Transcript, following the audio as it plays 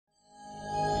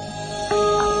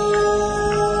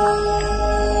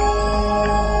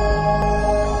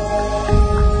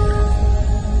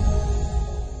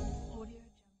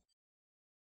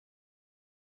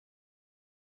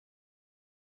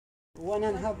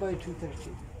by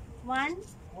 230. One?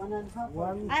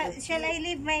 1.5. Shall I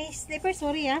leave my slipper?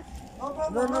 Sorry, ah. No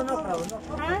problem. No problem.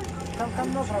 Huh? Come,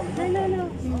 no problem. No.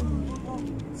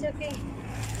 It's okay.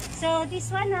 So this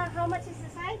one, how much is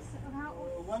the size?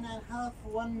 1.5,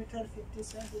 1 meter 50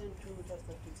 cents and 2 meter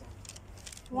 30 cents.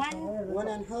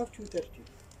 1.5, 230.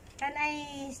 Can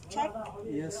I check?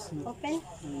 Yes. Open?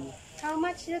 How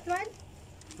much that one?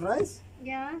 Price?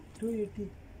 Yeah.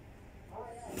 280.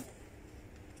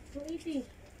 280.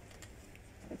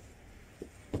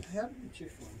 Here, the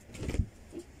cheap one.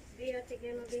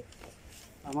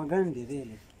 Magandi,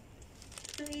 really.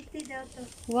 280 daw to.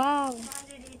 Wow.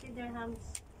 280 dirhams.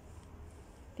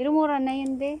 Pero mura na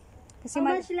yun, be. Kasi How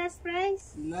much last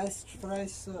price? Last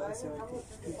price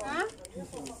 70. Huh?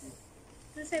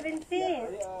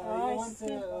 270. Oh,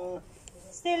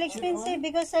 still expensive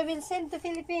because I will send to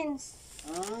Philippines.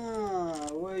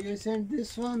 Well, you send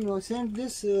this one or send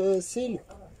this silk.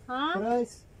 Huh?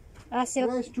 Price silk,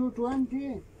 price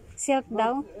 220. silk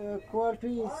daw.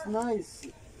 Quality is nice.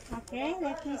 Okay,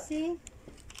 let me see.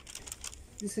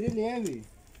 It's really heavy.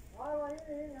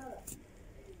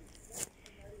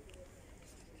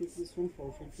 Take this one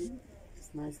for 50. It's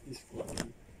nice, this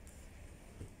quality.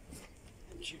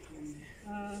 Cheap one.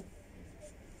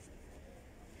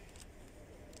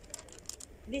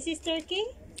 This is Turkey?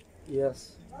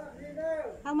 Yes.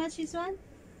 How much is one?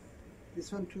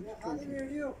 This one 220.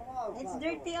 It's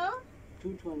dirty, oh?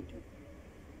 220.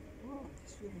 Oh,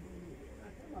 this one.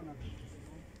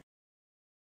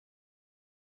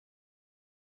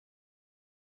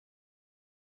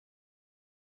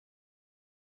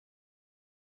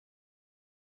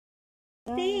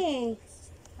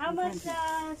 How much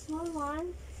small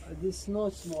one? This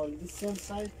not small. This same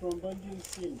size from Belgium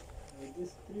silk.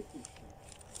 This 350.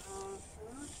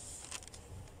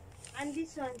 And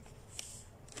this one?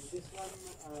 And this one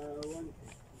 150.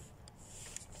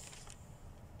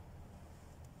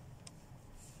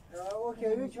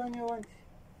 Okay, which one you want?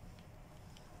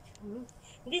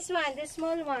 This one, the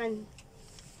small one.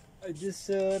 This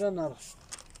runner.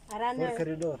 A runner. For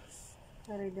corridor.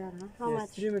 Corridor, huh? How Yes, much?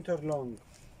 3 meter long.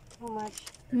 How much?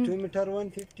 2 meter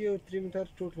 150 or 3 meter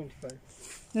 225.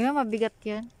 Yun, mabigat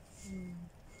yan.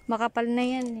 Makapal na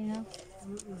yan, you know.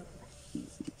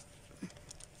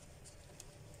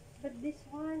 But this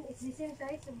one is the same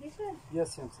size of this one.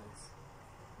 Yes, same size.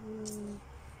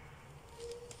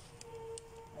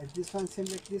 This one same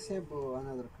like this, have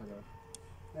another color.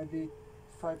 Maybe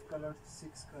 5 colors,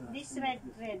 6 colors. This red.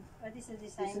 What is the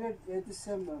design? This red, it is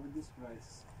same with this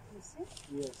price. Is it?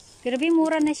 Yes. Pero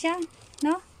mura na siya,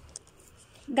 no?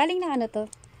 Galing na ano to?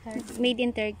 Made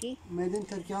in Turkey? Made in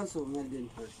Turkey also, made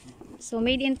in Turkey. So,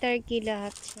 made in Turkey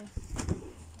lahat siya.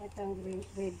 Itong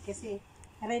red kasi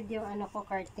red yung ano ko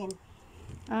curtain.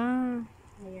 Ah.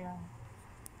 Yeah.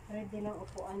 Red din ang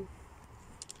upuan.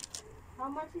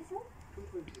 How much is it?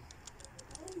 220.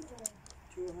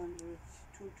 200,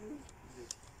 220.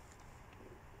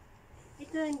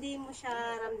 Ito hindi mo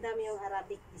siya ramdam yung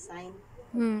Arabic design.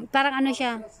 Parang ano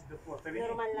siya?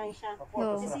 Normal lang siya.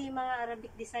 Oo. Kasi yung mga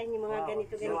Arabic design, yung mga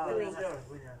ganito eh.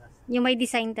 Yung may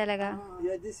design talaga.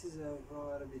 Yeah, this is a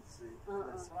Arabic design. Yeah.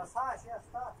 This is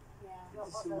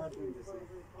modern design.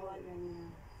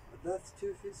 That's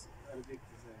two-piece Arabic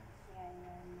design.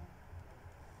 Yeah.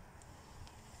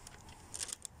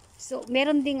 So,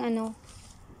 meron ding ano.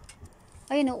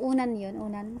 Ayun, unan yun.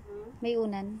 Unan. May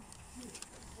unan.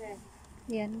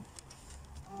 Yan.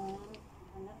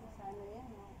 Anak ko sana yan.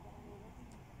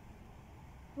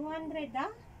 200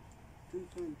 ah?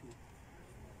 220.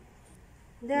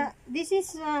 This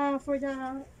is for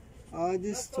the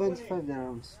This 25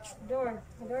 dirhams. doormat.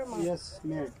 Yes,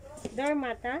 made.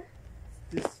 Doormat ah?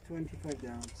 This 25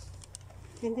 dirhams.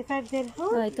 25 dirham?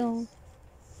 Oh, ito.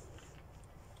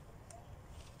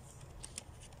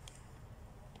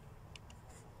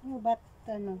 Yung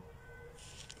ano?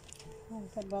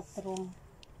 Sa bathroom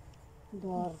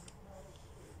door.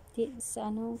 Sa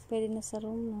ano, pwede na sa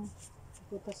room, no?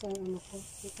 Butas ang ano ko.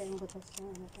 Kita yung butas ng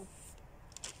ano ko.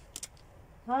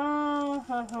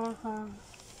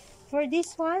 For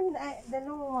this one, the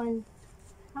long one,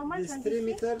 how much? This 3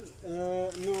 meter,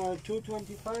 no,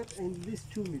 225, and this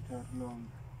 2 meter long.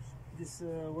 This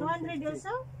 200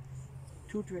 also?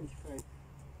 225.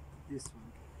 This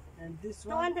one. And this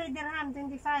one? 200 dirham,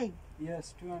 25.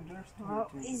 Yes, 200.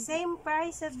 Is same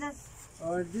price of the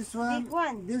this one? big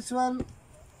one? This one,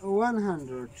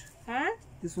 100. Huh?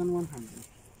 This one, 100.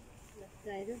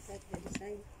 I don't like the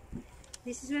design.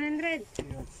 This is 100.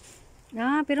 Yes.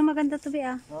 Ah, pero maganda to, be,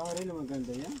 ah. Really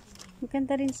maganda yan.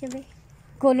 Maganda rin siya, be.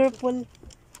 Colorful.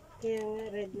 Kaya nga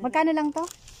red na. Magkano lang to?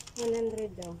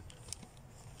 100 daw.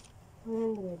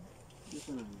 100. This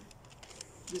one only.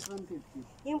 This one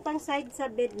 50. Yung pang side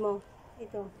sa bed mo.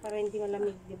 Ito, para hindi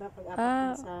malamig, di ba? Pag apat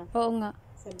mo sa, Oo nga.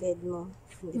 sa bed mo,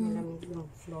 hindi malamig yung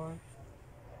floor.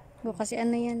 O, kasi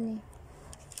ano yan eh.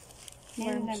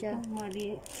 Meron Warm lang siya. ito,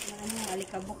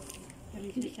 malikabok.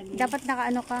 Dapat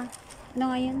nakaano ka. Ano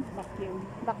nga yun? Vacuum.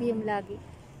 Vacuum lagi.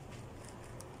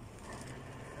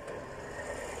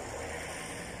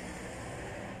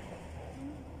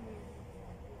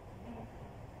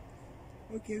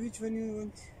 Okay, which one you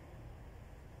want?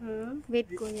 Wait,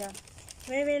 kuya.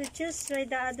 We will choose with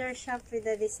the other shop with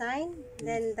the design,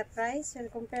 then the price, we'll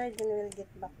compare, then we'll get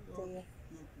back to you.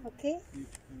 Okay?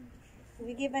 If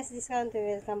you give us discount, we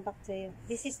will come back to you.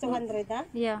 This is 200, huh?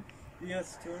 Yeah.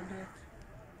 Yes, 200.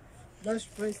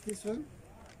 Last price this one?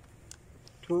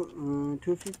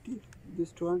 250.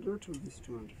 This 200 or this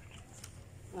 200?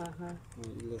 Uh-huh.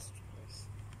 Last price.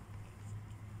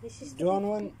 This is John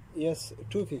one, yes,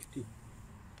 250.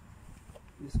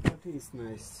 This party is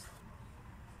nice.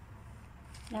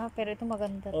 Ah, pero ito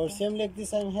maganda Or to. same like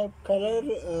this, I have color.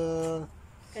 See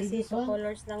kasi this ito one?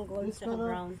 colors ng gold This sa color?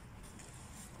 brown.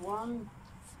 1,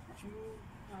 2,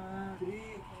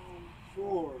 3,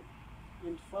 4,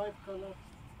 and 5 color.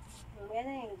 Yan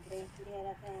na yung gray. Hindi na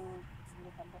natin yung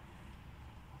likabok.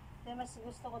 Kaya mas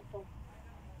gusto ko to.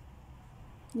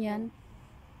 Yan.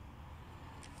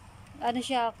 Ano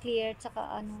siya, clear,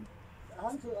 tsaka ano.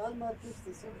 All markets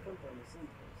the same company, same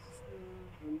price.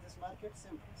 In this market,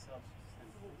 same price. Also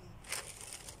same price.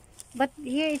 But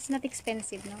here, it's not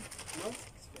expensive, no? Not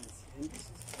expensive. And this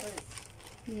is price.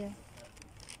 Yeah.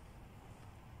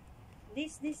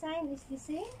 This design is the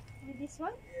same with this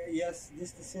one? Yes,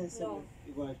 this the same. No.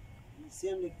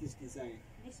 Same like this design.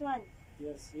 This one?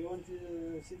 Yes, you want to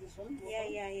see this one?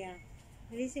 Yeah.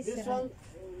 This is This one,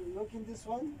 look in this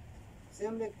one.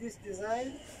 Same like this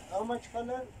design. How much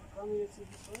color? Come you see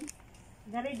this one.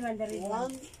 the red one, the red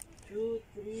one. 1, 2,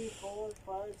 3, 4,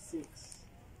 5, 6.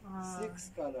 Ah.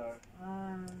 6 color.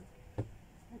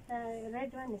 But the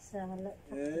red one is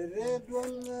Red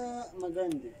one,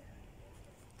 maganda.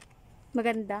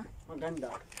 Maganda.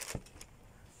 Maganda.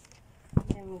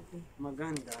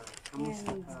 Maganda.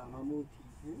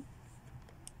 Mamuti.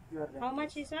 You are right. How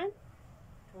much is one?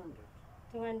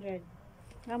 200. 200.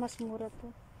 Ah, mas mura to.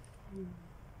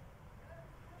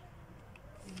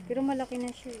 Pero malaki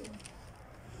na siya eh.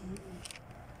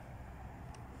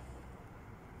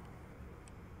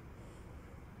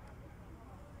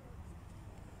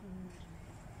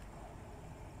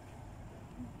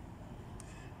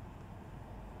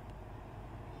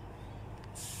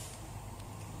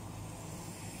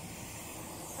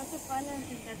 Kasi paano ang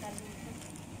tigdadalo ito?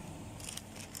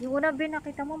 Yung una ba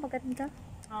nakita mo, maganda?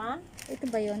 Ha? Ito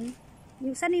ba yun?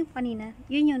 Yung, sana yung kanina?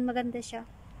 Yun, maganda siya.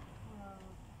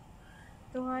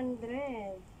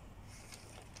 200.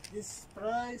 This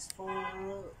price for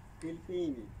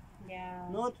Philippine. Yeah.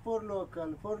 Not for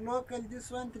local. For local,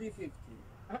 this one 350.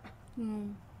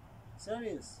 Hmm.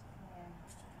 Serious.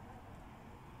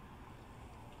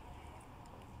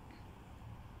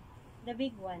 The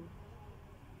big one.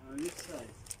 Which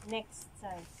size? Next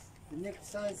size. The next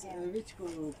size, which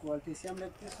quality? Same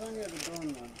like this one or the brown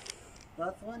one?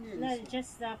 That one is. No,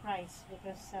 just the price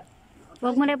because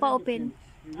Huwag mo na pa-open.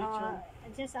 Which one?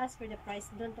 just ask for the price.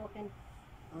 Don't open.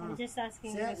 I'm just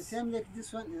asking. Same, this. same like this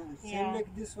one. Same Yeah. like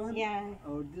this one. Yeah.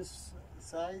 Or this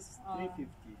size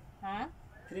 350. Huh?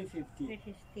 350.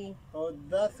 350. Or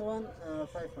that one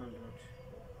 500.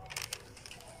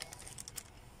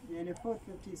 And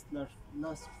 450 is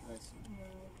last price.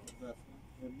 That one.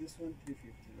 Or this one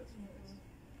 350 last price.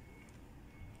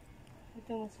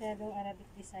 Ito masyadong Arabic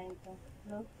design to.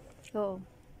 No? Oo.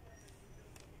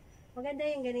 Maganda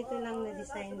yung ganito lang na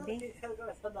design din.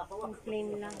 Yung plain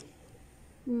lang.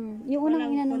 Yung unang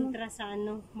Walang inano mo. kontra sa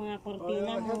ano, mga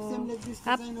kortina I have mo. same like this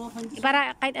Up. design. Often this Para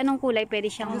kahit anong kulay,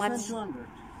 pwede siyang one match.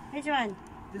 200. Which one?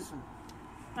 This one.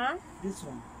 Huh? This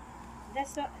one.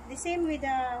 That's the same with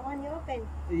the one you open.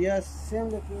 Yes,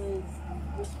 same like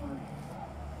this one.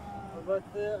 But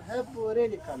have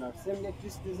really color. Same like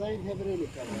this design have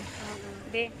really color.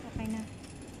 Hindi, okay na.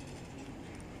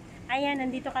 Ayan,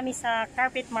 nandito kami sa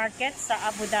Carpet Market sa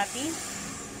Abu Dhabi.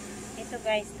 Ito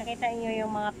guys, nakita niyo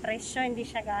yung mga presyo. Hindi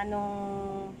siya gaanong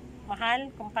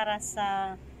mahal kumpara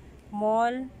sa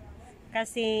mall.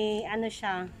 Kasi ano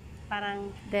siya,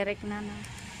 parang Direct na na.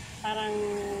 parang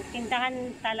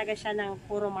tindahan talaga siya ng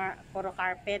puro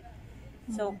carpet.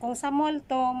 So, kung sa mall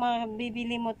to,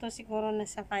 mabibili mo to siguro na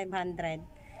sa 500,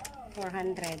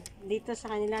 400. Dito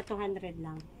sa kanila, 200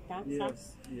 lang.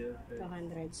 Yes, yeah.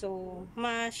 200. So,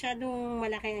 masyadong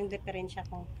malaki ang diferensya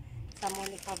kung sa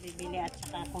mall ikaw bibili at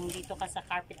saka kung dito ka sa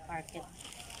carpet market.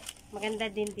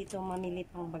 Maganda din dito mamili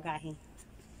pang bagahe.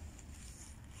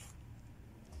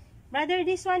 Brother,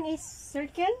 this one is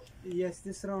circle? Yes,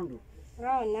 this round.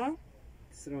 Round, no?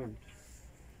 This round.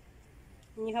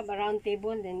 When you have a round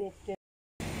table, then it will...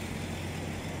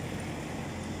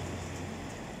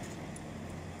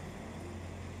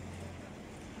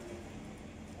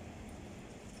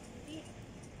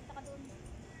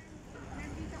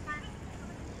 Nandito ka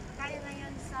tayo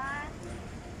ngayon sa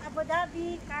Abu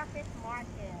Dhabi Carpet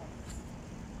Market.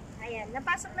 Ayan,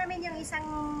 napasok namin yung isang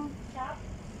shop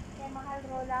kay Mahal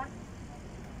Rola.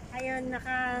 Ayun,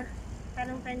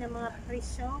 nakatanong tayo ng mga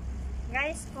presyo.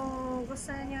 Guys, kung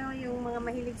gusto nyo yung mga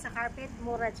mahilig sa carpet,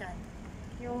 mura dyan.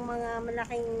 Yung mga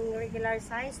malaking regular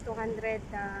size, 200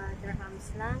 dirhams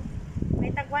lang.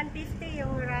 May tag 150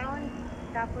 yung round,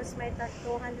 tapos may tag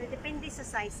 200, depende sa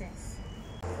sizes.